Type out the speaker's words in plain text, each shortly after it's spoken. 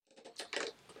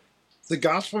The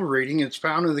Gospel reading is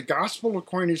found in the Gospel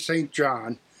according to St.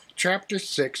 John, chapter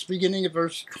 6, beginning at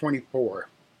verse 24.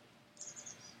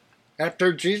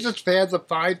 After Jesus fed the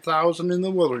 5,000 in the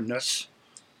wilderness,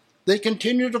 they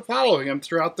continued to follow him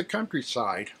throughout the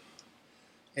countryside.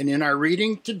 And in our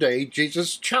reading today,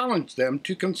 Jesus challenged them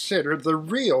to consider the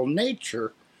real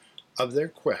nature of their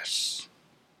quests.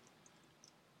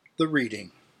 The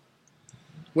reading.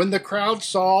 When the crowd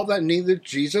saw that neither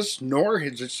Jesus nor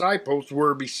his disciples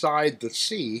were beside the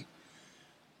sea,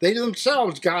 they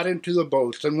themselves got into the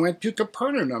boats and went to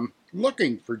Capernaum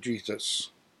looking for Jesus.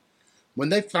 When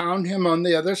they found him on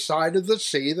the other side of the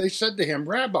sea, they said to him,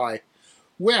 "Rabbi,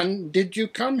 when did you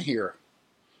come here?"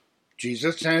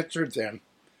 Jesus answered them,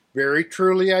 "Very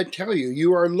truly I tell you,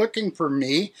 you are looking for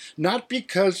me, not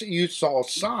because you saw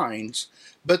signs,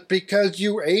 but because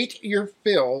you ate your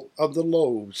fill of the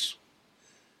loaves.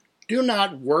 Do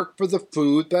not work for the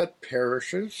food that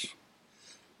perishes,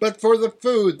 but for the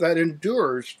food that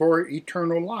endures for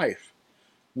eternal life,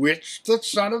 which the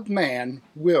Son of Man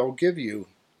will give you.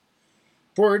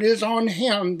 For it is on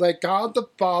him that God the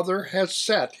Father has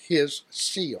set his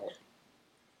seal."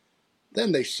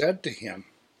 Then they said to him,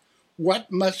 "What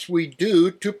must we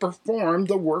do to perform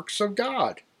the works of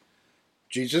God?"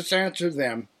 Jesus answered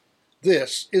them,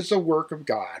 "This is the work of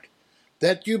God,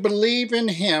 that you believe in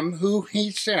him whom he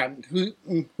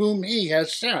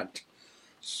has sent."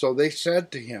 So they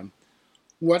said to him,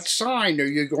 "What sign are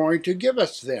you going to give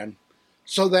us then,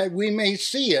 so that we may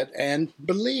see it and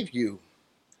believe you?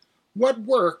 What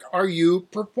work are you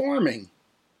performing?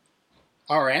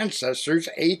 Our ancestors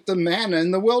ate the manna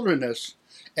in the wilderness,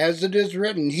 as it is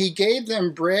written, he gave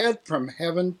them bread from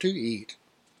heaven to eat."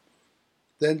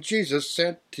 Then Jesus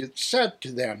said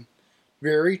to them,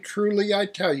 "Very truly I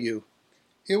tell you,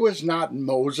 it was not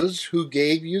Moses who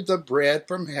gave you the bread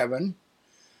from heaven,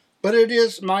 but it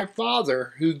is my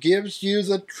Father who gives you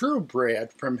the true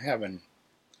bread from heaven.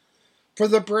 For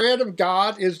the bread of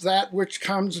God is that which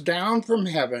comes down from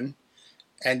heaven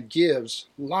and gives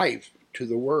life to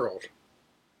the world."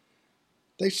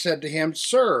 They said to him,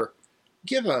 "Sir,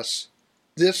 give us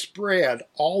this bread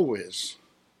always."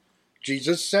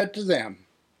 Jesus said to them,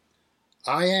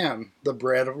 "I am the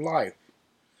bread of life.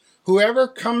 Whoever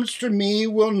comes to me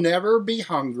will never be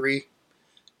hungry,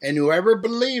 and whoever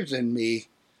believes in me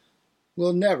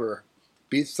will never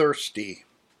be thirsty."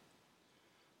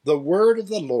 The word of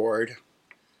the Lord.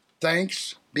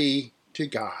 Thanks be to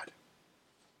God.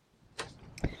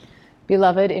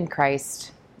 Beloved in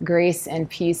Christ, grace and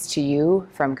peace to you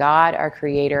from God, our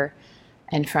Creator,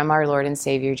 and from our Lord and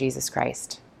Savior, Jesus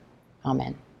Christ.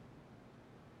 Amen.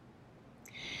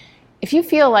 If you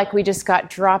feel like we just got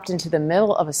dropped into the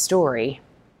middle of a story,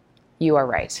 you are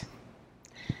right.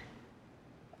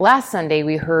 Last Sunday,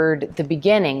 we heard the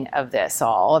beginning of this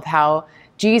all, of how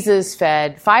Jesus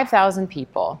fed 5,000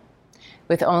 people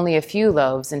with only a few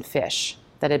loaves and fish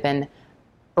that had been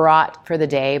brought for the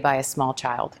day by a small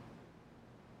child.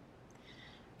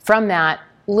 From that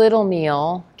little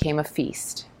meal came a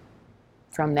feast.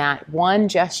 From that one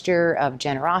gesture of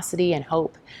generosity and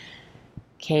hope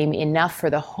came enough for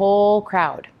the whole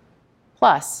crowd,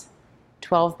 plus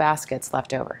 12 baskets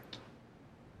left over.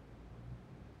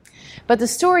 But the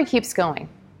story keeps going.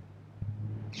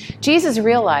 Jesus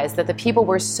realized that the people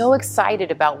were so excited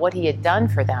about what he had done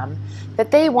for them that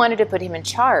they wanted to put him in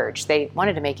charge. They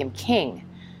wanted to make him king.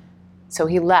 So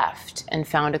he left and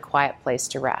found a quiet place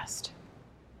to rest.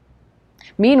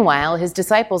 Meanwhile, his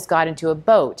disciples got into a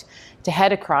boat to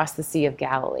head across the Sea of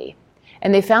Galilee,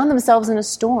 and they found themselves in a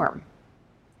storm.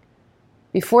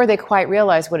 Before they quite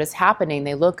realize what is happening,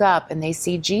 they look up and they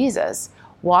see Jesus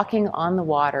walking on the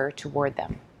water toward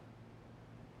them.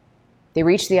 They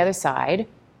reach the other side,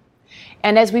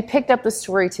 and as we picked up the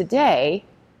story today,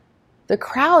 the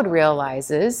crowd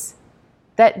realizes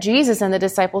that Jesus and the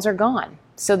disciples are gone.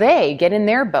 So they get in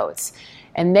their boats,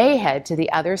 and they head to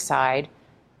the other side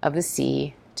of the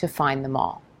sea to find them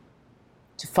all,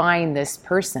 to find this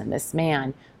person, this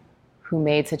man who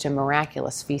made such a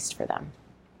miraculous feast for them.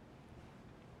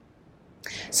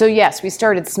 So yes, we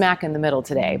started smack in the middle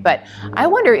today, but I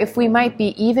wonder if we might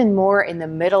be even more in the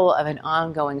middle of an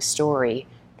ongoing story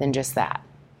than just that.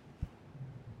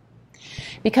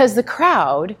 Because the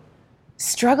crowd,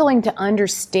 struggling to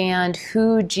understand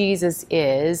who Jesus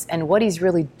is and what he's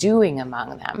really doing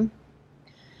among them,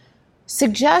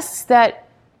 suggests that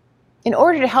in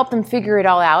order to help them figure it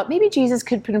all out, maybe Jesus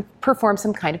could perform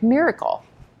some kind of miracle.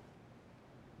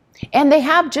 And they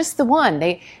have just the one.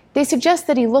 They suggest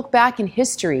that he look back in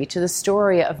history to the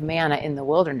story of manna in the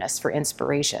wilderness for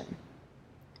inspiration.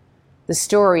 The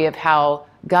story of how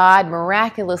God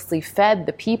miraculously fed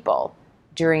the people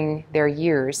during their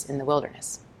years in the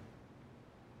wilderness.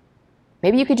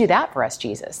 Maybe you could do that for us,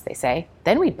 Jesus, they say.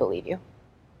 Then we'd believe you.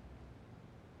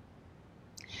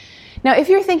 Now, if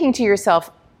you're thinking to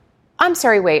yourself, I'm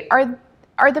sorry, wait,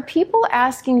 are the people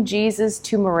asking Jesus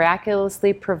to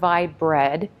miraculously provide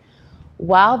bread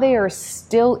while they are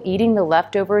still eating the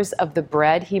leftovers of the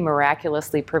bread he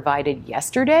miraculously provided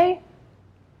yesterday?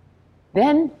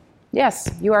 Then,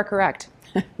 yes, you are correct.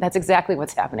 That's exactly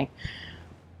what's happening.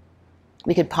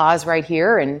 We could pause right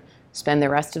here and spend the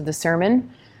rest of the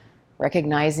sermon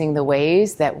recognizing the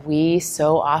ways that we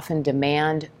so often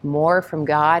demand more from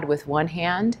God with one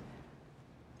hand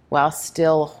while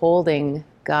still holding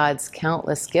God's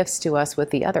countless gifts to us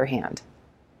with the other hand.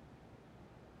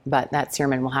 But that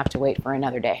sermon will have to wait for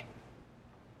another day.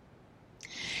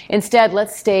 Instead,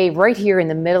 let's stay right here in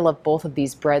the middle of both of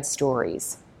these bread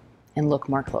stories and look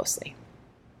more closely.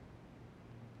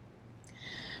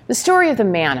 The story of the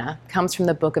manna comes from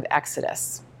the book of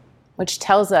Exodus, which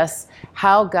tells us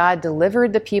how God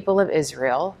delivered the people of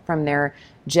Israel from their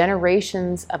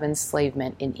generations of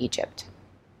enslavement in Egypt.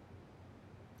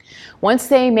 Once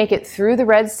they make it through the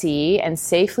Red Sea and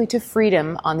safely to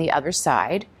freedom on the other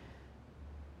side,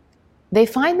 they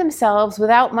find themselves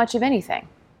without much of anything,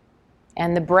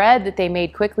 and the bread that they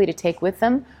made quickly to take with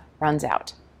them runs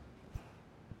out.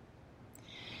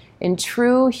 In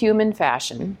true human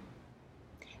fashion,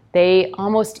 they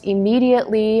almost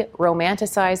immediately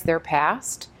romanticize their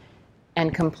past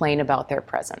and complain about their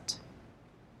present.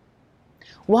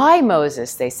 Why,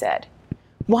 Moses, they said,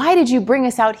 why did you bring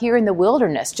us out here in the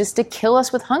wilderness just to kill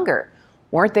us with hunger?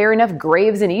 Weren't there enough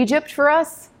graves in Egypt for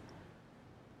us?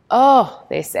 Oh,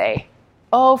 they say,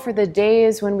 oh, for the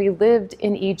days when we lived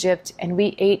in Egypt and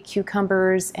we ate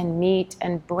cucumbers and meat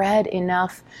and bread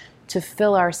enough to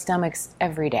fill our stomachs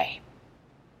every day.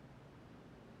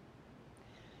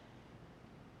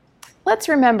 Let's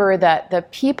remember that the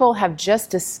people have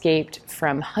just escaped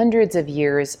from hundreds of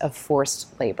years of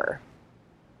forced labor.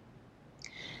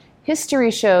 History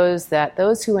shows that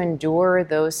those who endure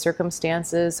those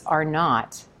circumstances are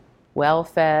not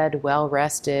well-fed,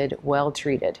 well-rested,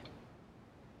 well-treated.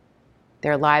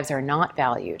 Their lives are not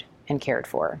valued and cared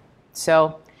for.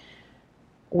 So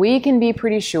we can be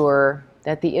pretty sure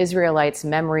that the Israelites'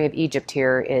 memory of Egypt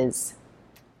here is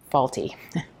faulty.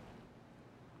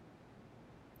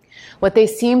 What they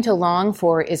seem to long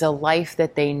for is a life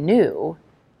that they knew,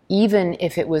 even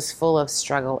if it was full of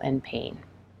struggle and pain.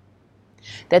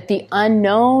 That the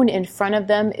unknown in front of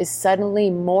them is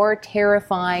suddenly more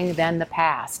terrifying than the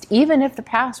past, even if the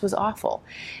past was awful,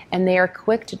 and they are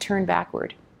quick to turn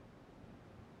backward.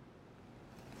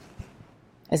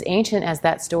 As ancient as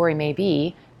that story may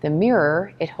be, the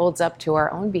mirror it holds up to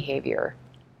our own behavior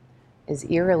is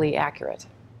eerily accurate.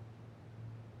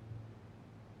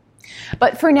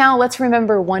 But for now, let's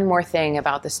remember one more thing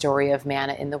about the story of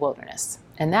manna in the wilderness,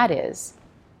 and that is,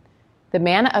 the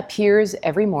manna appears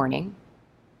every morning,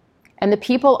 and the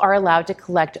people are allowed to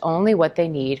collect only what they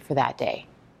need for that day.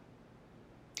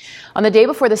 On the day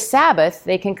before the Sabbath,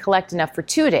 they can collect enough for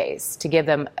 2 days to give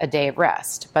them a day of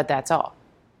rest, but that's all.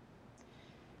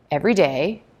 Every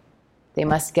day, they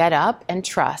must get up and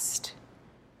trust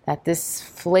that this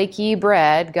flaky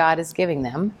bread God is giving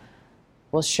them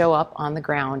will show up on the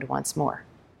ground once more.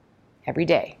 Every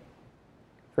day,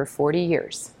 for 40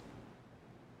 years,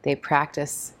 they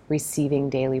practice receiving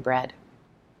daily bread.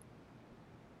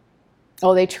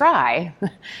 Oh, they try.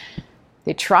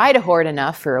 They try to hoard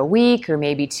enough for a week or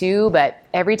maybe 2, but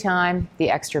every time the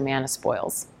extra manna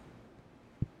spoils.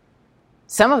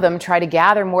 Some of them try to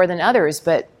gather more than others,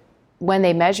 but when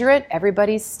they measure it,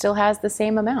 everybody still has the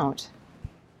same amount.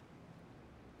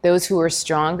 Those who are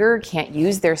stronger can't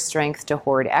use their strength to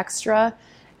hoard extra,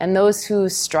 and those who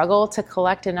struggle to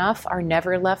collect enough are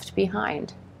never left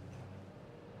behind.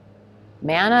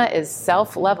 Manna is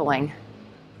self-leveling.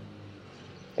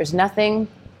 There's nothing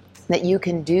that you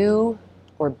can do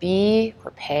or be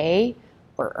or pay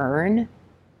or earn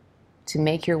to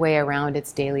make your way around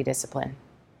its daily discipline.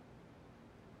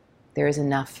 There is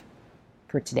enough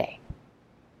for today.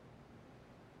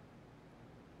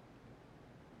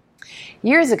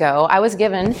 Years ago, I was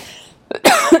given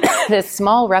this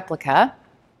replica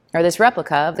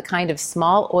of the kind of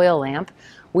small oil lamp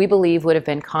we believe would have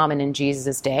been common in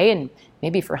Jesus' day and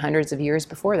maybe for hundreds of years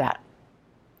before that.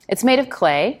 It's made of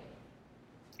clay.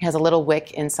 It has a little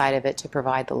wick inside of it to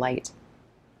provide the light.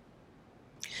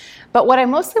 But what I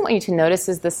mostly want you to notice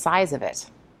is the size of it.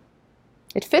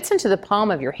 It fits into the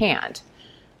palm of your hand,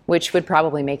 which would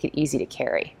probably make it easy to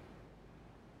carry.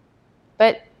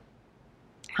 But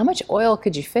how much oil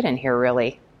could you fit in here,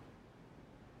 really?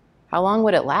 How long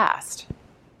would it last?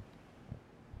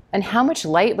 And how much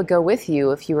light would go with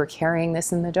you if you were carrying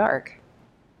this in the dark?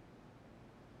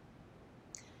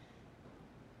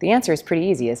 The answer is pretty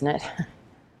easy, isn't it?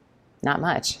 Not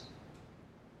much.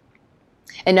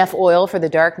 Enough oil for the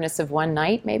darkness of one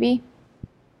night, maybe?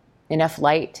 Enough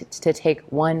light to take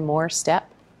one more step?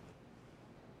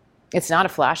 It's not a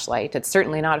flashlight. It's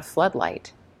certainly not a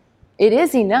floodlight. It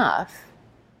is enough,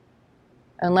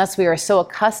 unless we are so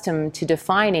accustomed to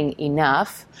defining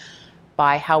enough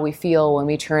by how we feel when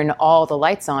we turn all the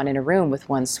lights on in a room with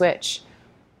one switch,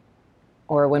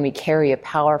 or when we carry a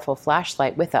powerful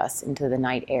flashlight with us into the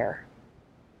night air.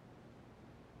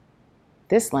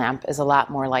 This lamp is a lot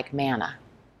more like manna,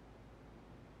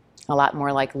 a lot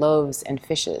more like loaves and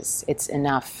fishes. It's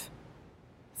enough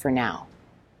for now.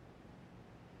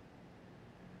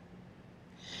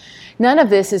 None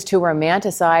of this is to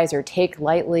romanticize or take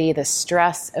lightly the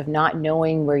stress of not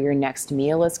knowing where your next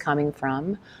meal is coming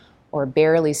from, or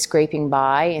barely scraping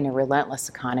by in a relentless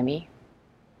economy.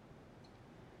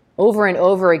 Over and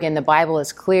over again, the Bible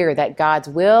is clear that God's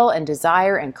will and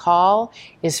desire and call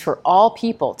is for all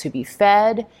people to be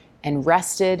fed and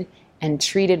rested and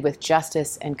treated with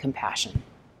justice and compassion.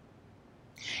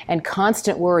 And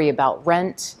constant worry about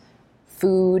rent,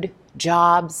 food,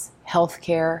 jobs,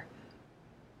 healthcare,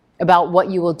 about what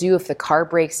you will do if the car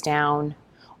breaks down,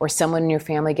 or someone in your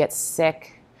family gets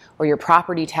sick, or your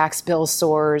property tax bill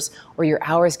soars, or your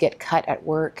hours get cut at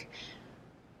work.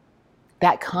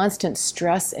 That constant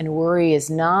stress and worry is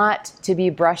not to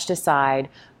be brushed aside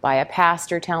by a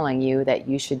pastor telling you that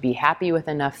you should be happy with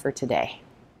enough for today.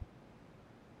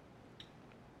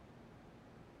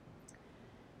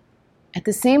 At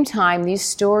the same time, these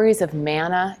stories of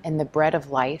manna and the bread of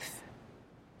life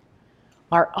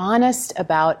are honest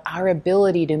about our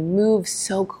ability to move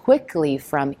so quickly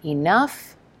from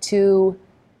enough to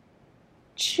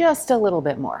just a little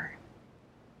bit more.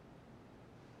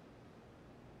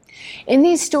 In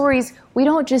these stories, we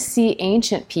don't just see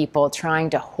ancient people trying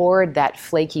to hoard that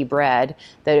flaky bread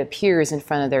that appears in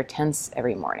front of their tents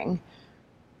every morning.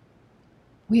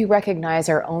 We recognize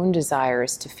our own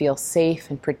desires to feel safe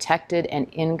and protected and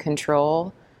in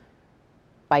control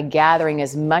by gathering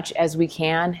as much as we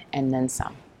can and then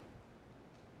some.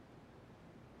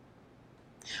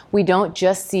 We don't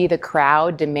just see the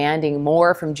crowd demanding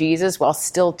more from Jesus while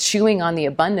still chewing on the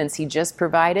abundance he just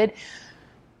provided.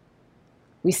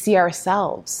 We see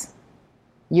ourselves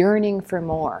yearning for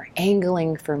more,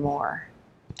 angling for more,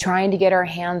 trying to get our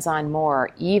hands on more,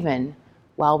 even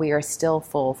while we are still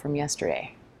full from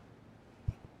yesterday.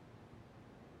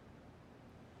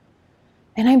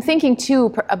 And I'm thinking,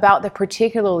 too, about the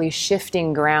particularly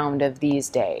shifting ground of these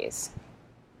days.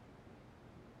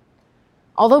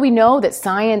 Although we know that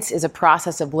science is a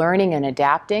process of learning and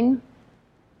adapting,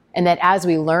 and that as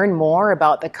we learn more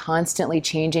about the constantly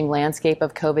changing landscape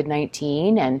of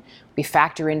COVID-19 and we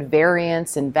factor in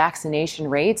variants and vaccination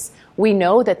rates, we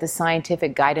know that the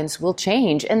scientific guidance will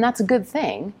change, and that's a good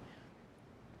thing.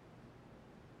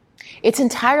 It's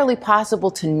entirely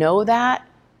possible to know that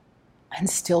and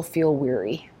still feel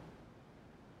weary,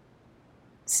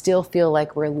 still feel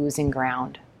like we're losing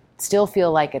ground, still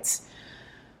feel like it's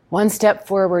one step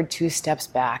forward, two steps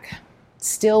back.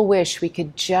 Still wish we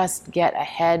could just get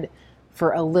ahead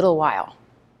for a little while.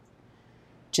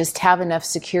 Just have enough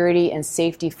security and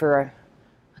safety for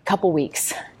a couple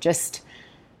weeks. Just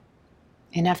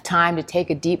enough time to take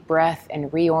a deep breath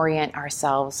and reorient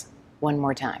ourselves one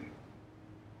more time.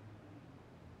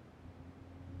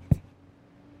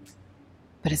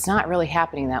 But it's not really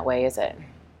happening that way, is it?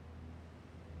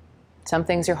 Some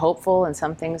things are hopeful and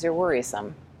some things are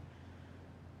worrisome.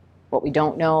 What we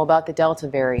don't know about the Delta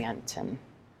variant, and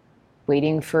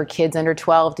waiting for kids under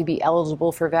 12 to be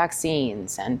eligible for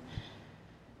vaccines, and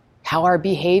how our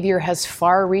behavior has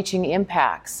far-reaching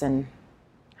impacts, and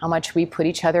how much we put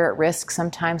each other at risk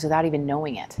sometimes without even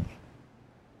knowing it.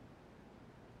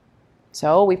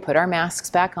 So we put our masks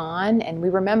back on, and we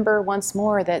remember once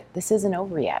more that this isn't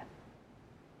over yet.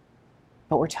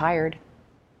 But we're tired.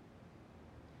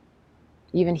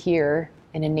 Even here,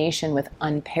 in a nation with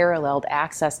unparalleled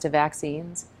access to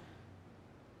vaccines,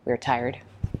 we're tired.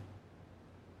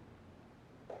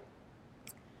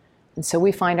 And so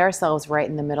we find ourselves right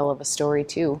in the middle of a story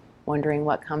too, wondering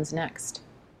what comes next.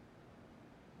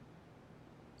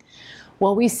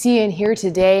 What we see and hear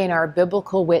today in our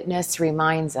biblical witness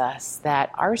reminds us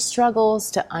that our struggles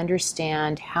to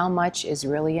understand how much is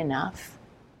really enough,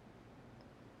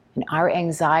 and our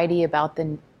anxiety about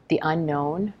the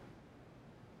unknown,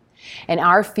 and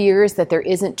our fears that there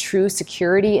isn't true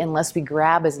security unless we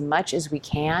grab as much as we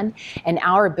can, and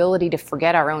our ability to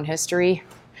forget our own history,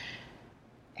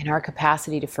 and our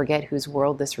capacity to forget whose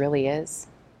world this really is.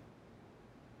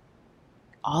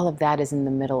 All of that is in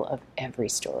the middle of every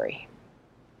story.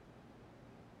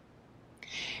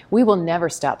 We will never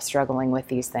stop struggling with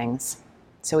these things,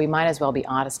 so we might as well be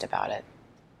honest about it.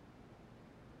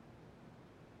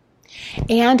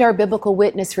 And our biblical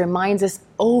witness reminds us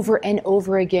over and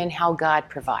over again how God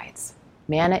provides.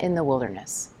 Manna in the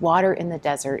wilderness, water in the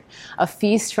desert, a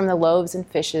feast from the loaves and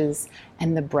fishes,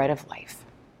 and the bread of life.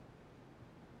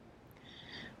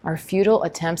 Our futile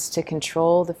attempts to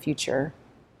control the future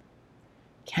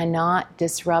cannot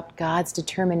disrupt God's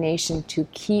determination to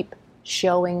keep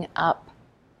showing up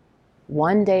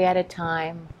one day at a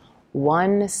time,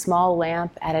 one small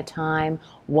lamp at a time,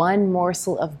 one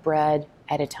morsel of bread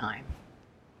at a time.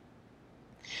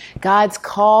 God's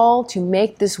call to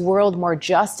make this world more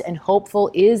just and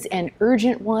hopeful is an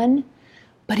urgent one,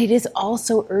 but it is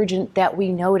also urgent that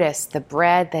we notice the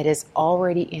bread that is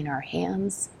already in our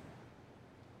hands,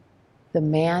 the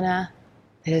manna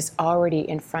that is already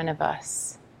in front of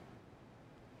us,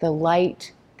 the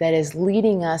light that is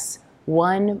leading us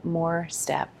one more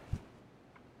step.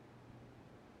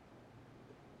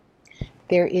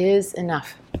 There is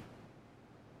enough.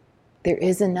 There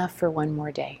is enough for one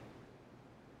more day.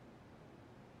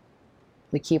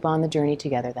 We keep on the journey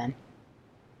together then.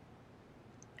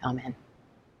 Amen.